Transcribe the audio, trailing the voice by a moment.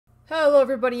Hello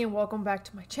everybody and welcome back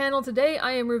to my channel. Today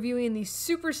I am reviewing the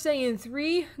Super Saiyan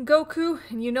 3 Goku,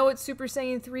 and you know it's Super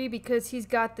Saiyan 3 because he's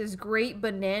got this great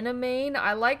banana mane.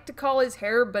 I like to call his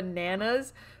hair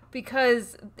bananas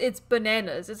because it's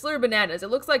bananas. It's literally bananas. It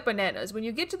looks like bananas. When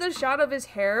you get to the shot of his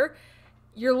hair,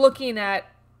 you're looking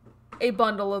at a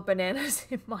bundle of bananas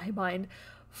in my mind.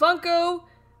 Funko,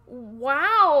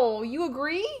 wow, you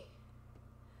agree?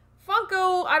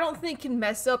 Funko, I don't think can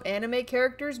mess up anime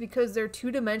characters because they're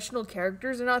two-dimensional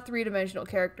characters. They're not three-dimensional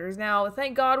characters. Now,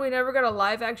 thank God we never got a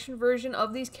live-action version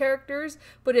of these characters,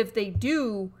 but if they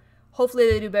do, hopefully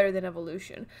they do better than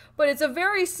Evolution. But it's a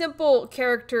very simple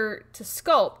character to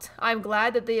sculpt. I'm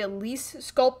glad that they at least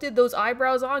sculpted those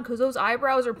eyebrows on because those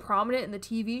eyebrows are prominent in the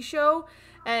TV show.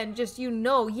 And just,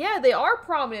 yeah, they are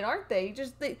prominent, aren't they?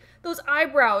 Those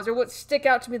eyebrows are what stick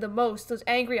out to me the most, those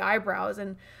angry eyebrows.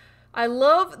 And I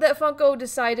love that Funko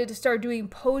decided to start doing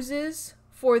poses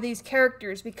for these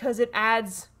characters because it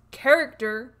adds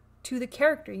character to the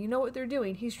character. You know what they're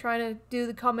doing. He's trying to do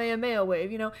the Kamehameha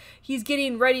wave, He's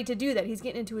getting ready to do that. He's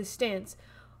getting into his stance.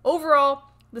 Overall,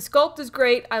 the sculpt is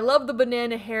great. I love the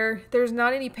banana hair. There's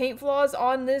not any paint flaws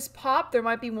on this pop. There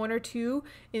might be one or two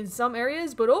in some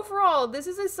areas, but overall, this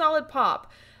is a solid pop.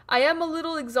 I am a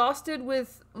little exhausted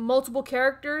with multiple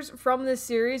characters from this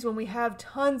series when we have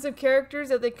tons of characters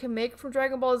that they can make from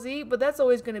Dragon Ball Z, but that's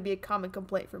always going to be a common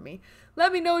complaint for me.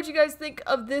 Let me know what you guys think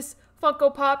of this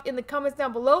Funko Pop in the comments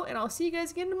down below, and I'll see you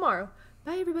guys again tomorrow.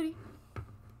 Bye, everybody.